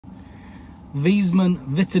Viessmann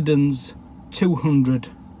Vitodens 200.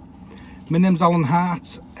 My name's Alan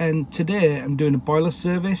Hart and today I'm doing a boiler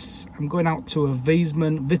service. I'm going out to a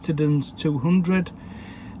Viessmann Vitodens 200.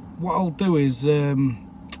 What I'll do is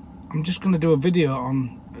I'm just going to do a video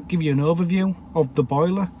on, give you an overview of the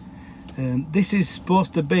boiler. This is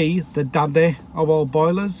supposed to be the daddy of all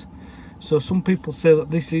boilers. So some people say that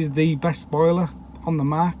this is the best boiler on the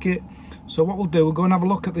market. So what we'll do, we'll go and have a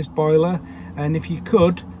look at this boiler, and if you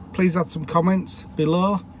could, please add some comments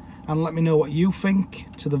below and let me know what you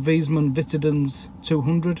think to the Viessmann Vitodens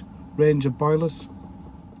 200 range of boilers.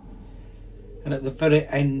 And at the very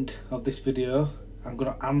end of this video, I'm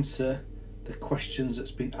going to answer the questions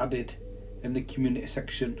that's been added in the community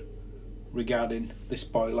section regarding this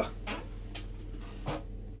boiler.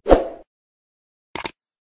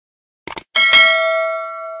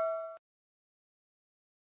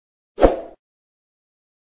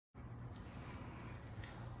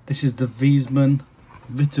 This is the Viessmann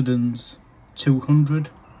Vitodens 200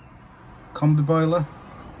 combi boiler,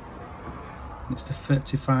 and it's the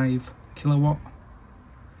 35 kilowatt.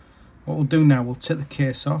 What we'll do now, we'll take the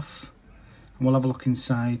case off and we'll have a look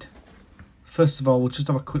inside. First of all, we'll just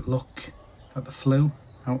have a quick look at the flue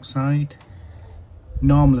outside.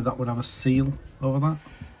 Normally that would have a seal over that.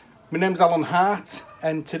 My name's Alan Hart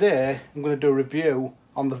and today I'm going to do a review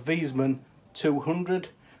on the Viessmann 200.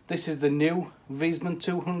 This is the new Viessmann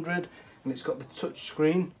 200 and it's got the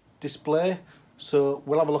touchscreen display, so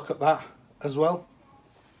we'll have a look at that as well.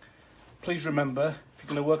 Please remember, if you're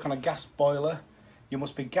going to work on a gas boiler, you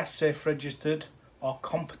must be gas safe registered or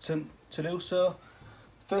competent to do so.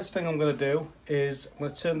 First thing I'm going to do is I'm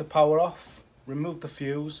going to turn the power off, remove the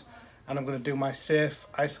fuse, and I'm going to do my safe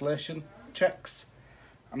isolation checks.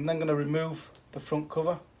 I'm then going to remove the front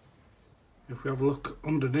cover. If we have a look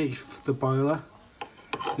underneath the boiler,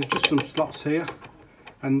 there's just some slots here,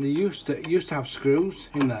 and they used to have screws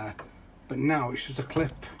in there, but now it's just a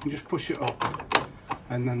clip. You just push it up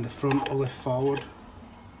and then the front will lift forward,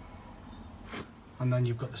 and then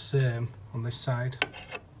you've got the same on this side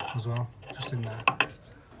as well, just in there.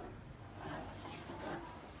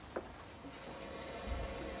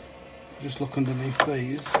 Just look underneath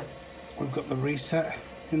these, we've got the reset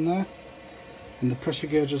in there and the pressure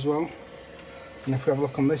gauge as well. And if we have a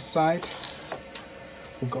look on this side,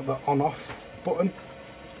 we've got the on-off button.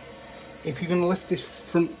 If you're going to lift this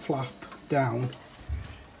front flap down,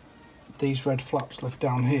 these red flaps lift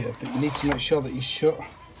down here, but you need to make sure that you shut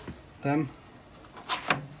them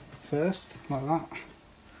first, like that,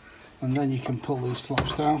 and then you can pull these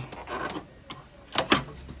flaps down,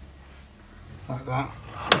 like that.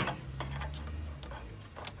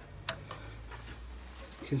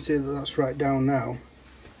 You can see that that's right down now.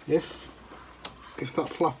 If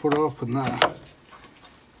that flap were open there,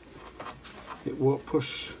 it won't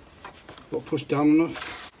push down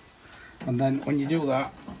enough, and then when you do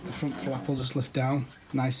that, the front flap will just lift down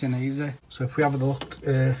nice and easy. So if we have a look, at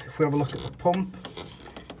the pump,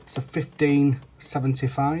 it's a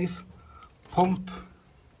 1575 pump,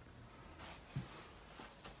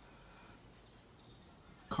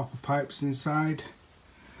 copper pipes inside,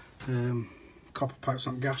 copper pipes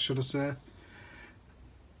on gas, should I say.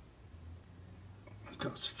 We've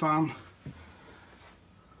got this fan.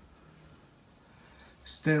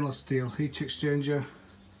 Stainless steel heat exchanger.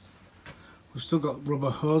 We've still got rubber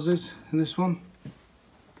hoses in this one.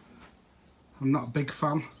 I'm not a big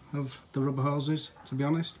fan of the rubber hoses, to be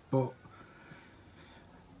honest, but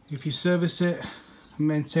if you service it and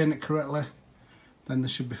maintain it correctly, then they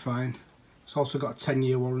should be fine. It's also got a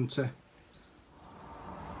 10-year warranty.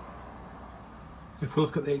 If we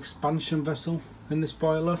look at the expansion vessel in this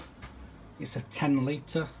boiler, it's a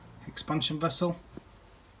 10-litre expansion vessel.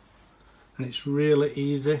 And it's really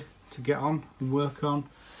easy to get on and work on.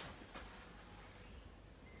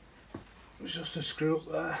 There's just a screw up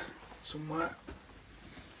there somewhere.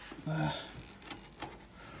 There.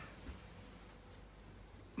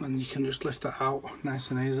 And you can just lift that out nice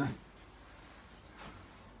and easy.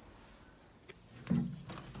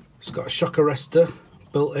 It's got a shock arrestor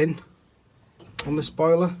built in on this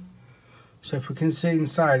boiler. So if we can see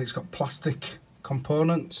inside, it's got plastic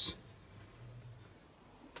components.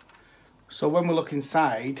 So when we look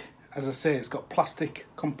inside, as I say, it's got plastic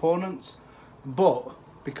components, but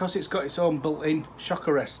because it's got its own built-in shock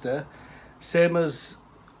arrestor, same as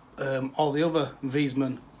all the other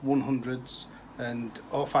Viessmann 100s and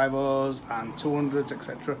 050s and 200s,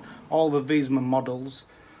 etc., all the Viessmann models,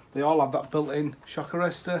 they all have that built-in shock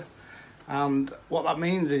arrestor, and what that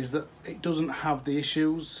means is that it doesn't have the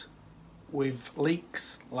issues with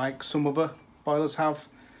leaks like some other boilers have.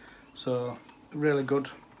 So really good.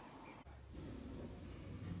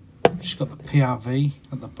 just got the PRV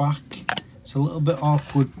at the back. It's a little bit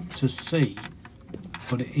awkward to see,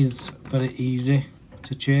 but it is very easy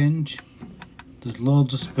to change. There's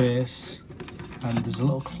loads of space, and there's a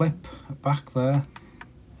little clip back there,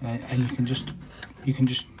 and you can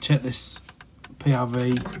just take this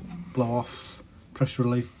PRV, blow off, pressure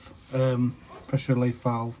relief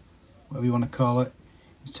valve, whatever you want to call it.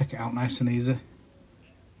 Just take it out nice and easy.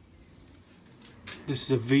 This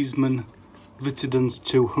is a Viessmann Vitodens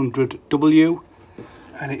 200W,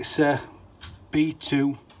 and it's a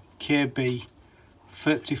B2 KB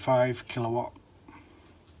 35 kilowatt.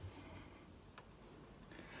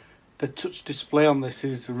 The touch display on this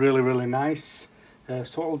is really nice.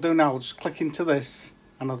 So what I'll do now, I'll just click into this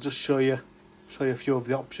and I'll just show you a few of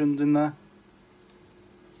the options in there.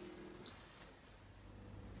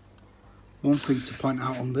 One thing to point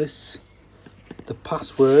out on this, the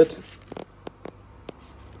password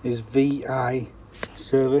is VI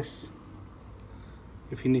service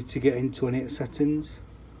if you need to get into any settings.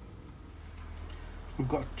 We've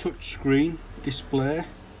got a touch screen display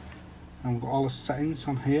and we've got all the settings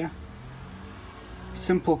on here.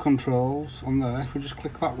 Simple controls on there. If we just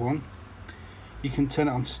click that one, you can turn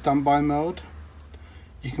it onto standby mode.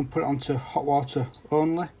 You can put it onto hot water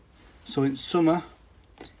only. So in summer,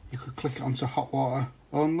 you could click it onto hot water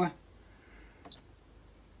only.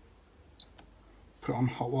 Put it on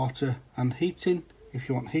hot water and heating if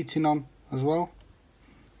you want heating on as well.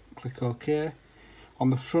 Click OK. On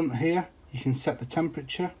the front here, you can set the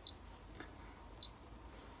temperature,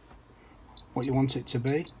 what you want it to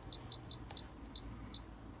be.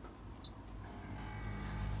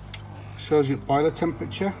 Shows you boiler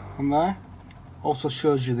temperature on there. Also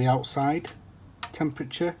shows you the outside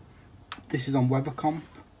temperature. This is on weather comp.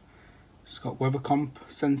 It's got weather comp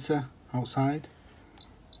sensor outside.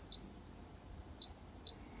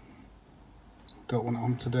 Don't want it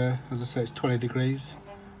on today. As I say, it's 20 degrees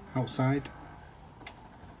outside.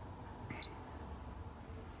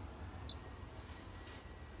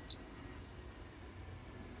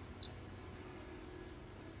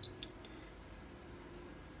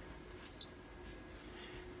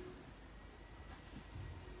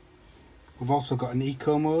 We've also got an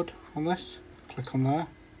eco mode on this. Click on there.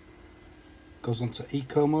 Goes on to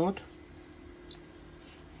eco mode.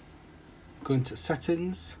 Go into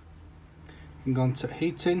settings. And go into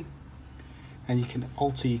heating. And you can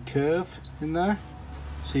alter your curve in there.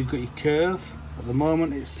 So you've got your curve. At the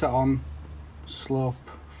moment it's set on slope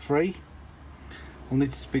free. We'll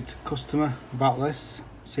need to speak to customer about this.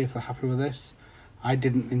 See if they're happy with this. I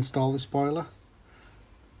didn't install this boiler.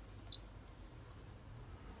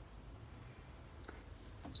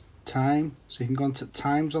 Time, so you can go into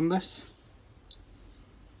times on this.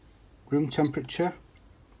 Room temperature,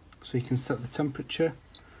 so you can set the temperature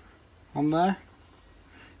on there,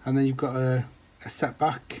 and then you've got a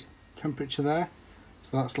setback temperature there,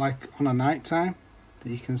 so that's like on a night time that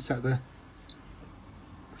you can set the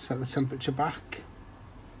temperature back.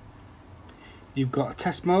 You've got a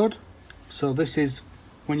test mode, so this is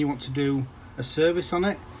when you want to do a service on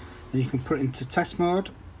it, and you can put it into test mode.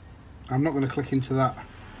 I'm not going to click into that.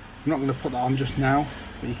 I'm not going to put that on just now,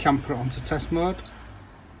 but you can put it onto test mode.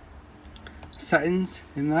 Settings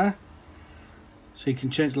in there, so you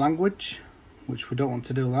can change language, which we don't want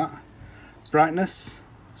to do that. Brightness,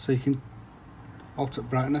 so you can alter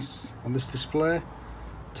brightness on this display.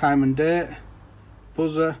 Time and date,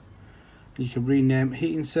 buzzer, you can rename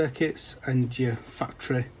heating circuits and your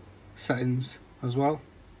factory settings as well.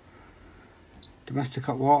 Domestic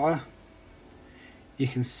hot water, you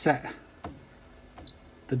can set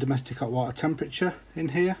the domestic hot water temperature in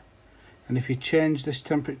here, and if you change this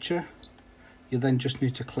temperature, you then just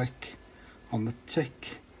need to click on the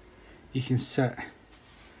tick. You can set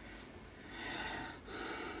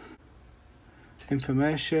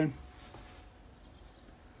information,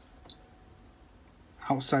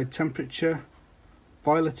 outside temperature,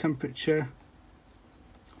 boiler temperature,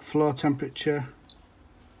 floor temperature,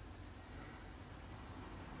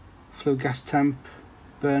 flue gas temp,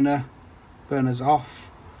 burners off,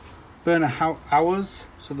 burner hours,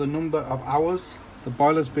 so the number of hours the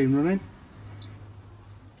boiler's been running.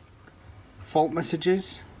 Fault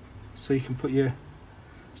messages, so you can put your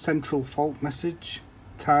central fault message,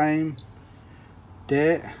 time,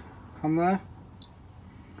 date on there,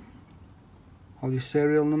 all your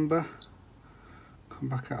serial number, come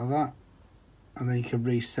back out of that, and then you can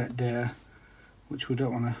reset data, which we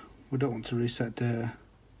don't want to reset data.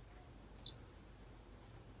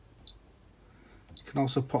 You can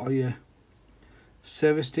also put all your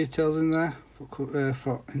service details in there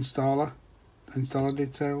for installer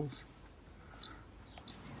details.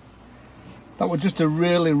 That was just a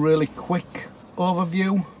really quick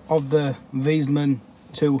overview of the Viessmann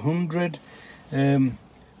 200.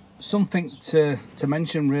 Something to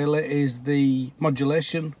mention really is the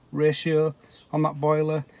modulation ratio on that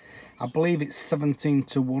boiler. I believe it's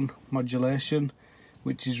 17:1 modulation,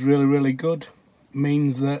 which is really good. It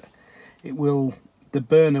means that the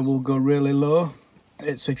burner will go really low.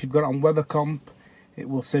 So if you've got it on weather comp, it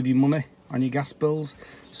will save you money on your gas bills.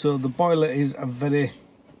 So the boiler is a very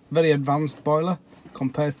advanced boiler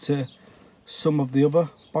compared to some of the other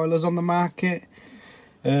boilers on the market.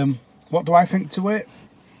 What do I think to it?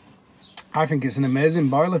 I think it's an amazing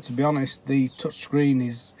boiler, to be honest. The touchscreen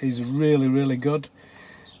is really good.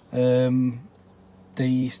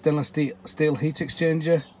 The stainless steel heat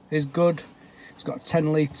exchanger is good. It's got a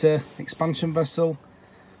 10-litre expansion vessel,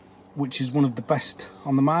 which is one of the best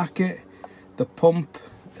on the market. The pump,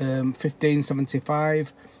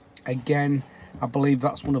 1575, again, I believe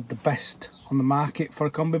that's one of the best on the market for a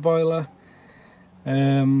combi boiler.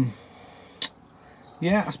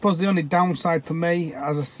 Yeah, I suppose the only downside for me,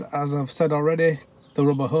 as I've said already, the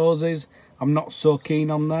rubber hoses. I'm not so keen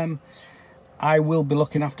on them. I will be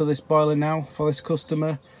looking after this boiler now for this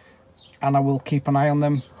customer, and I will keep an eye on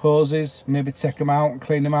them hoses, maybe take them out and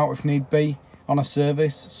clean them out if need be on a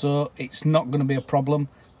service, so it's not going to be a problem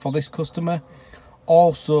for this customer.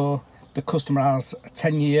 Also, the customer has a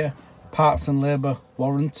 10-year parts and labour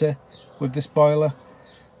warranty with this boiler,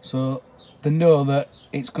 so they know that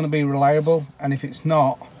it's going to be reliable, and if it's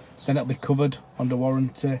not, then it'll be covered under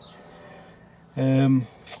warranty. And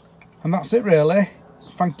that's it really.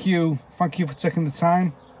 Thank you for taking the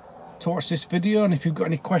time to watch this video, and if you've got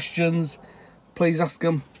any questions, please ask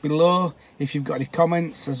them below. If you've got any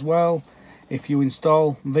comments as well, if you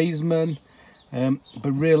install Viessmann, I'd be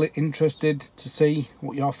really interested to see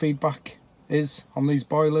what your feedback is on these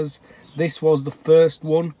boilers. This was the first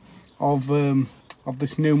one of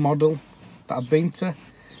this new model that I've been to.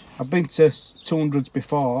 I've been to 200s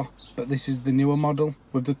before, but this is the newer model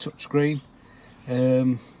with the touchscreen.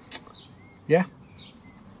 Yeah,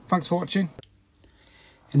 thanks for watching.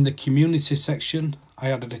 In the community section, I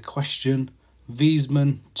added a question: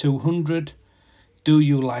 Viessmann 200, do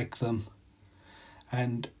you like them?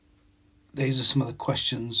 And these are some of the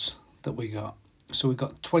questions that we got. So we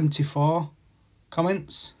got 24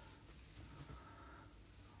 comments,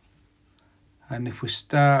 and if we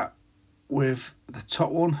start with the top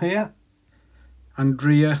one here,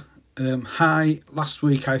 Andrea, hi, last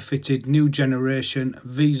week I fitted new generation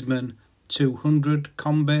Viessmann 200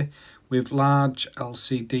 Combi with large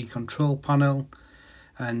LCD control panel,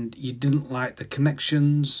 and you didn't like the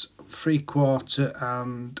connections, 3/4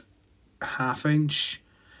 and 1/2 inch,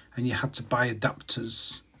 and you had to buy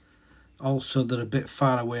adapters. Also, they're a bit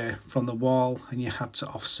far away from the wall and you had to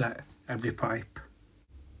offset every pipe.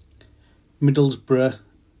 Middlesbrough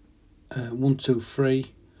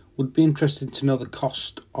 123, would be interested to know the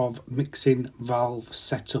cost of mixing valve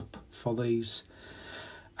setup for these.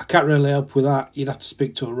 I can't really help with that, you'd have to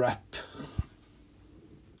speak to a rep.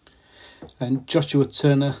 And Joshua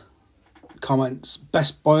Turner comments,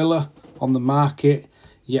 best boiler on the market,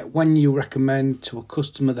 yet when you recommend to a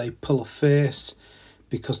customer they pull a face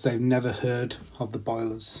because they've never heard of the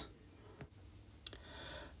boilers.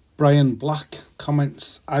 Brian Black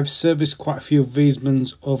comments, I've serviced quite a few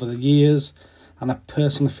Viessmanns over the years, and I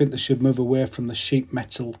personally think they should move away from the sheet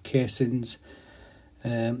metal casings.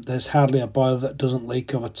 There's hardly a boiler that doesn't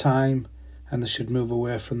leak over time, and they should move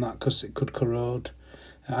away from that because it could corrode.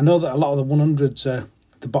 I know that a lot of the 100s,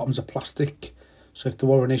 the bottoms are plastic, so if there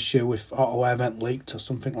were an issue if auto air vent leaked or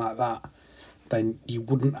something like that, then you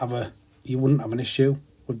wouldn't have an issue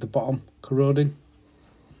with the bottom corroding.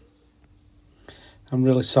 I'm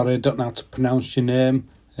really sorry, I don't know how to pronounce your name.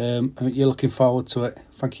 You're looking forward to it.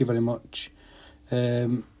 Thank you very much.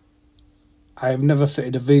 I have never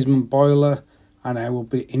fitted a Viessmann boiler, and I will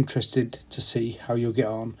be interested to see how you get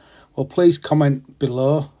on. Well, please comment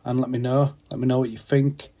below and let me know what you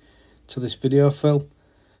think to this video, Phil.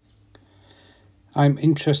 I'm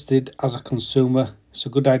interested as a consumer. It's a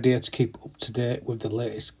good idea to keep up to date with the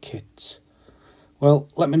latest kit. Well,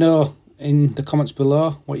 let me know in the comments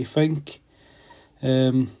below what you think.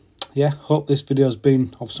 Yeah, hope this video has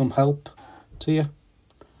been of some help to you.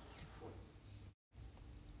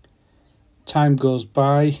 Time goes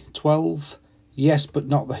by, 12. Yes, but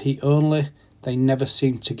not the heat only. They never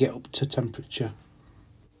seem to get up to temperature.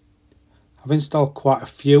 I've installed quite a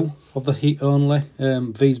few of the heat only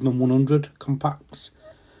Viessmann 100 compacts,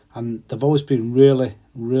 and they've always been really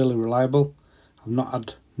reliable. I've not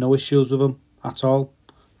had no issues with them at all.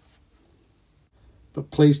 But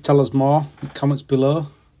please tell us more in the comments below.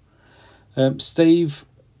 Steve,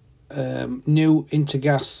 new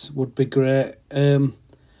Intergas would be great.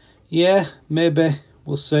 Yeah, maybe,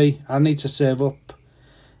 we'll see. I need to save up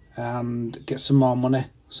and get some more money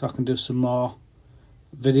so I can do some more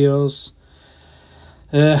videos.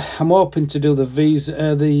 I'm hoping to do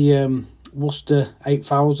the Worcester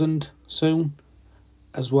 8000 soon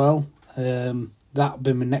as well. That'll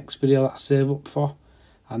be my next video that I save up for,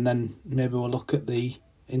 and then maybe we'll look at the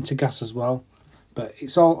Intergas as well. But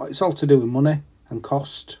it's all to do with money and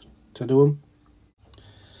cost to do them.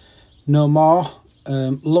 No more.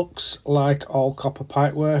 Looks like all copper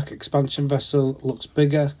pipework. Expansion vessel looks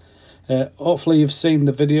bigger. Hopefully you've seen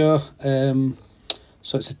the video.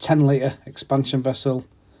 So it's a 10 litre expansion vessel,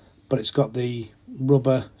 but it's got the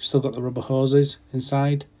rubber, still got the rubber hoses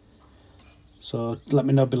inside. So let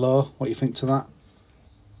me know below what you think to that.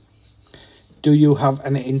 Do you have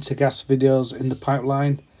any Intergas videos in the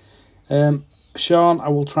pipeline? Sean, I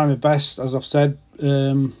will try my best, as I've said,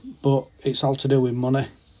 but it's all to do with money.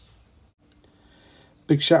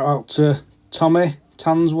 Big shout out to Tommy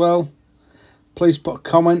Tanswell. Please put a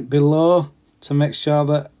comment below to make sure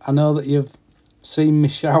that I know that you've seen me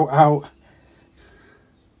shout out.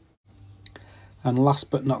 And last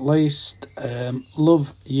but not least,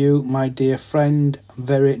 love you, my dear friend.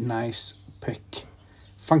 Very nice pic.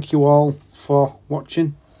 Thank you all for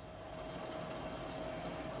watching.